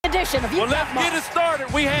edition of You Well, let's get it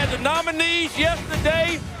started. We had the nominees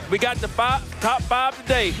yesterday. We got the top five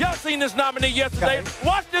today. Y'all seen this nominee yesterday? Okay.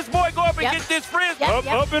 Watch this boy go up and get this frisbee.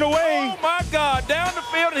 Up and away. Oh, my God. Down the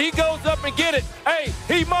field, and he goes up and get it. Hey,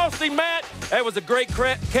 he mossy, Matt. That was a great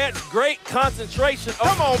catch, great concentration. Oh,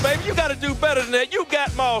 come on, baby. You got to do better than that. You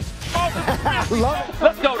got Moss.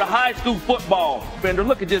 Let's go to high school football. Bender,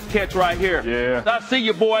 look at this catch right here. Yeah. I see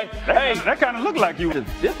you, boy. That kind of looked like you.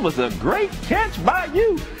 This was a great catch by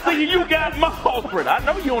you. See, you got Moss. I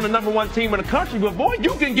know you're on the #1 team in the country, but, boy,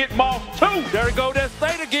 you can get Moss, too. There we go. That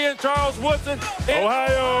state again, Charles Woodson.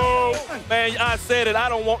 Ohio. Man, I said it. I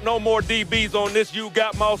don't want no more DBs on this You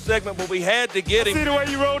Got Moss segment, but we had to get him. See the way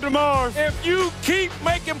you rolled the Mars. If you keep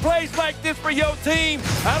making plays like this for your team,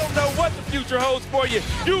 I don't know what the future holds for you.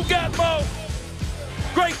 You got Moss.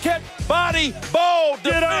 Great catch, body, ball,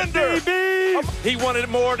 defender. He wanted it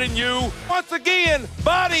more than you. Once again,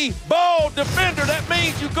 body, ball, defender. That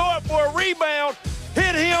means you go up for a rebound,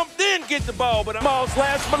 hit him, then get the ball. But Moss,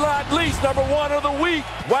 last but not least, #1 of the week,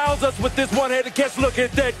 wows us with this one-handed catch. Look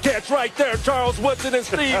at that catch right there, Charles Woodson and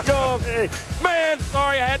Steve Young. Man,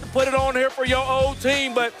 sorry I had to put it on here for your old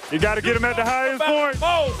team, but you got to get him at the highest point.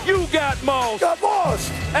 Moss, you got Moss. Got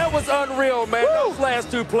Moss. That was unreal, man. Those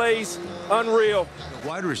last two plays, unreal. The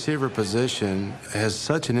wide receiver position has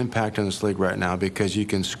such an impact on this league right now because you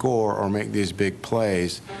can score or make these big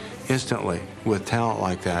plays instantly with talent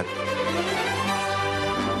like that.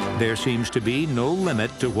 There seems to be no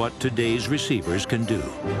limit to what today's receivers can do.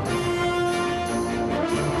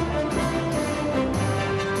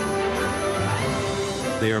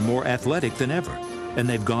 They are more athletic than ever, and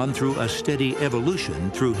they've gone through a steady evolution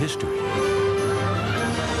through history.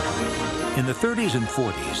 In the 30s and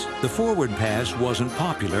 40s, the forward pass wasn't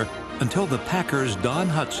popular until the Packers' Don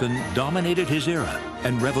Hutson dominated his era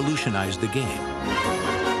and revolutionized the game.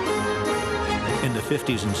 In the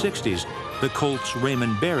 50s and 60s, the Colts'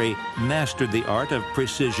 Raymond Berry mastered the art of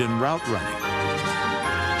precision route running.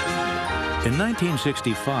 In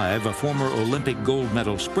 1965, a former Olympic gold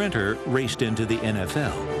medal sprinter raced into the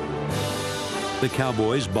NFL. The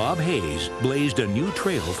Cowboys' Bob Hayes blazed a new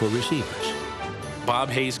trail for receivers. Bob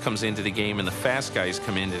Hayes comes into the game and the fast guys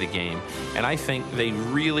come into the game. And I think they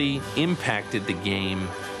really impacted the game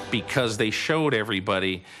because they showed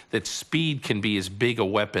everybody that speed can be as big a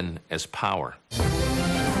weapon as power.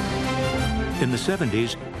 In the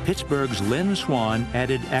 70s, Pittsburgh's Lynn Swann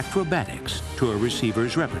added acrobatics to a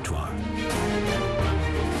receiver's repertoire.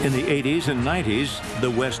 In the 80s and 90s,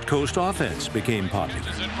 the West Coast offense became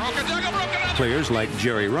popular. Players like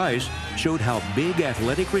Jerry Rice showed how big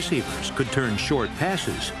athletic receivers could turn short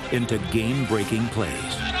passes into game-breaking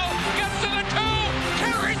plays.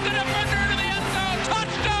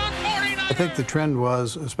 I think the trend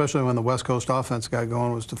was, especially when the West Coast offense got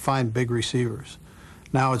going, was to find big receivers.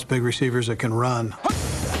 Now it's big receivers that can run.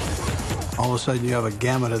 All of a sudden you have a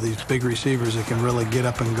gamut of these big receivers that can really get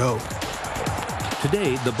up and go.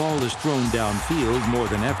 Today, the ball is thrown downfield more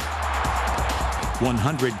than ever.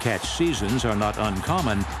 100-catch seasons are not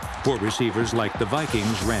uncommon for receivers like the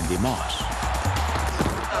Vikings' Randy Moss.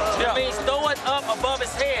 That means throw it up above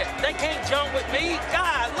his head. They can't jump with me.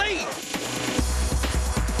 Golly!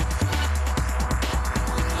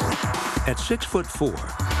 At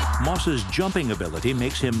 6'4", Moss's jumping ability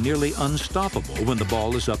makes him nearly unstoppable when the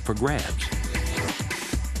ball is up for grabs.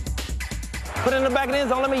 Put it in the back of the end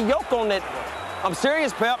zone. Let me yoke on that. I'm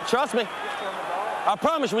serious, Pep. Trust me. I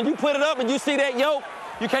promise, when you put it up and you see that yoke,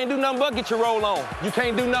 you can't do nothing but get your roll on. You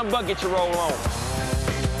can't do nothing but get your roll on.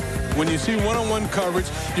 When you see one-on-one coverage,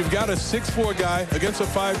 you've got a 6'4" guy against a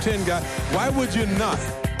 5'10" guy. Why would you not?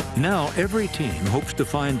 Now every team hopes to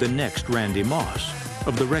find the next Randy Moss.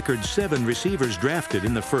 Of the record 7 receivers drafted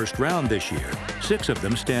in the first round this year, 6 of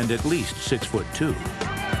them stand at least 6'2".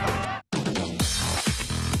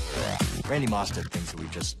 Randy Moss did things that we've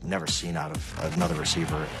just never seen out of another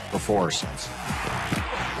receiver before or since.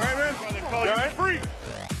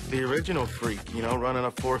 The original freak, you know, running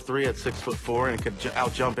a 4.3 at 6'4" and could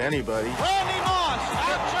out-jump anybody. Randy Moss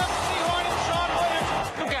out-jumps Seahorn and Sean Williams.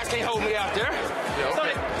 You guys can't hold me out there.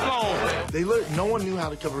 Come on. No one knew how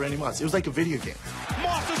to cover Randy Moss. It was like a video game.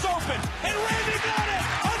 Moss is open, and Randy got it!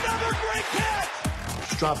 Another great catch!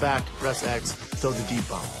 Just drop back, press X, throw the deep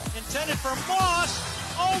bomb. Intended for Moss.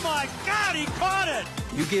 Oh, my God, he caught it!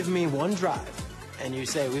 You give me one drive, and you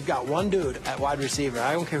say, we've got one dude at wide receiver.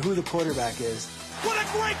 I don't care who the quarterback is. What a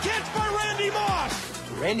great catch by Randy Moss!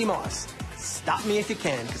 Randy Moss, stop me if you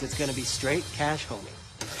can, because it's going to be straight cash homie.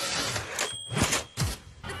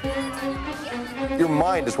 Your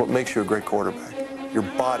mind is what makes you a great quarterback. Your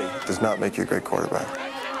body does not make you a great quarterback.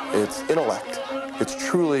 It's intellect. It's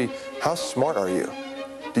truly, how smart are you?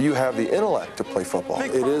 Do you have the intellect to play football?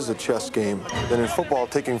 It is a chess game. And in football,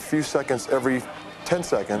 taking a few seconds every 10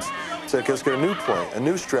 seconds to let's get a new play, a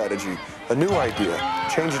new strategy, a new idea.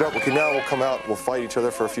 Change it up. Okay, now we'll come out, we'll fight each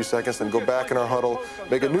other for a few seconds, then go back in our huddle,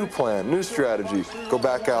 make a new plan, new strategy, go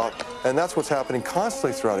back out. And that's what's happening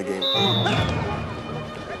constantly throughout a game.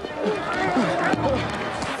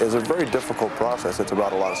 It's a very difficult process. It's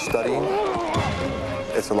about a lot of studying.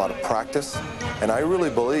 It's a lot of practice. And I really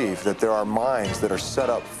believe that there are minds that are set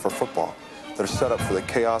up for football, that are set up for the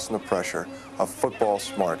chaos and the pressure of football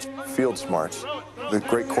smarts, field smarts. The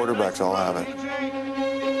great quarterbacks all have it.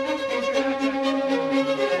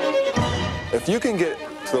 If you can get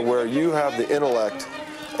to where you have the intellect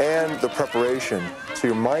and the preparation so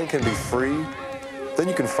your mind can be free, then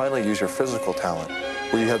you can finally use your physical talent,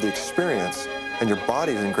 where you have the experience and your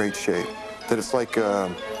body is in great shape, that it's like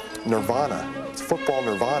nirvana. It's football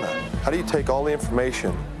nirvana. How do you take all the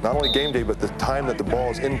information, not only game day, but the time that the ball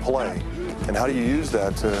is in play, and how do you use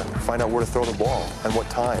that to find out where to throw the ball, and what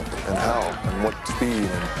time, and how, and what speed,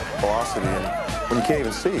 and velocity, and when you can't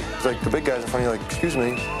even see. It's like the big guys in front of you like, excuse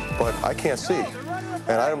me, but I can't see.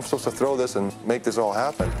 And I'm supposed to throw this and make this all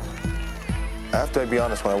happen. I have to be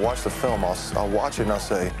honest, when I watch the film, I'll watch it and I'll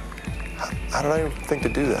say, how did I think to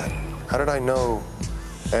do that? How did I know?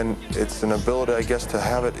 And it's an ability, I guess, to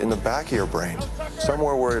have it in the back of your brain,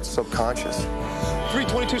 somewhere where it's subconscious.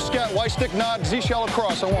 322 scat, white stick nod, Z shallow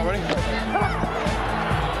cross. On one, ready?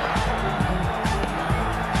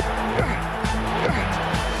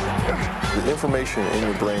 The information in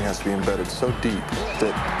your brain has to be embedded so deep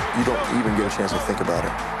that you don't even get a chance to think about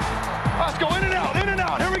it. Let's go in and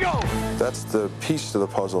out, here we go. That's the piece to the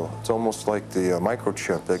puzzle. It's almost like the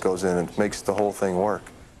microchip that goes in and makes the whole thing work.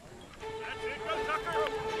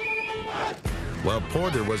 While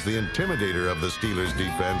Porter was the intimidator of the Steelers'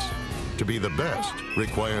 defense, to be the best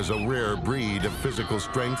requires a rare breed of physical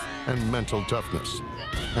strength and mental toughness,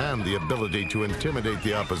 and the ability to intimidate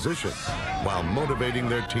the opposition while motivating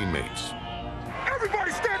their teammates. Everybody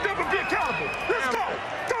stand up and be accountable. Let's go.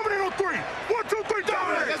 Dominate on 3. 1, 2, 3,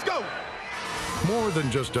 dominate. Let's go. More than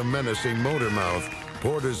just a menacing motor mouth,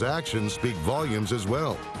 Porter's actions speak volumes as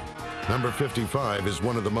well. Number 55 is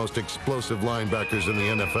one of the most explosive linebackers in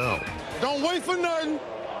the NFL. Don't wait for nothing.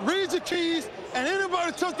 Read your keys, and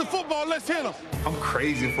anybody touch the football, let's hit them. I'm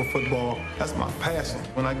crazy for football. That's my passion.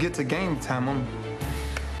 When I get to game time, I'm...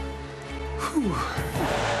 Whew.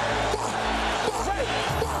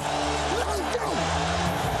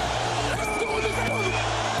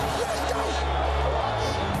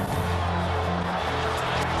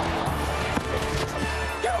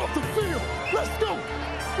 Get off the field. Let's go.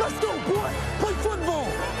 Let's go, boy. Play football.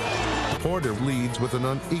 Porter leads with an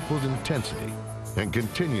unequaled intensity and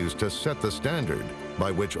continues to set the standard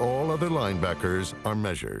by which all other linebackers are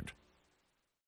measured.